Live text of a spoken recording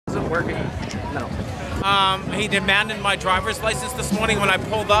working? No. He demanded my driver's license this morning. When I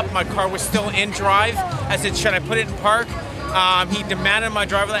pulled up, my car was still in drive. I said, should I put it in park? He demanded my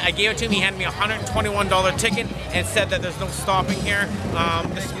driver's license. I gave it to him. He handed me a $121 ticket and said that there's no stopping here.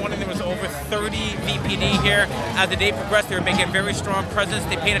 This morning there was over 30 VPD here. As the day progressed, they were making a very strong presence.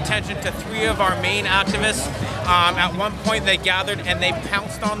 They paid attention to 3 of our main activists. At one point they gathered and they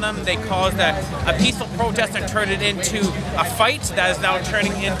pounced on them. They caused a peaceful protest and turned it into a fight that is now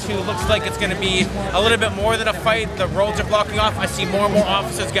turning into, looks like it's going to be a little bit more than a fight. The roads are blocking off. I see more and more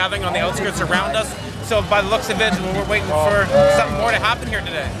officers gathering on the outskirts around us. So by the looks of it, we're waiting for something more to happen here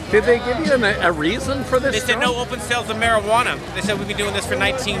today. Did they give you a reason for this? They said no open sales of marijuana. They said we've been doing this for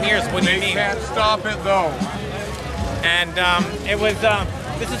 19 years. What do you mean? They can't stop it though. And it was,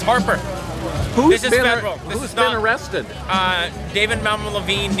 this is Harper. Who's This is federal. This Who's is been not- arrested? David Malcolm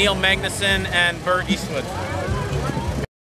Levine, Neil Magnuson, and Bert Eastwood.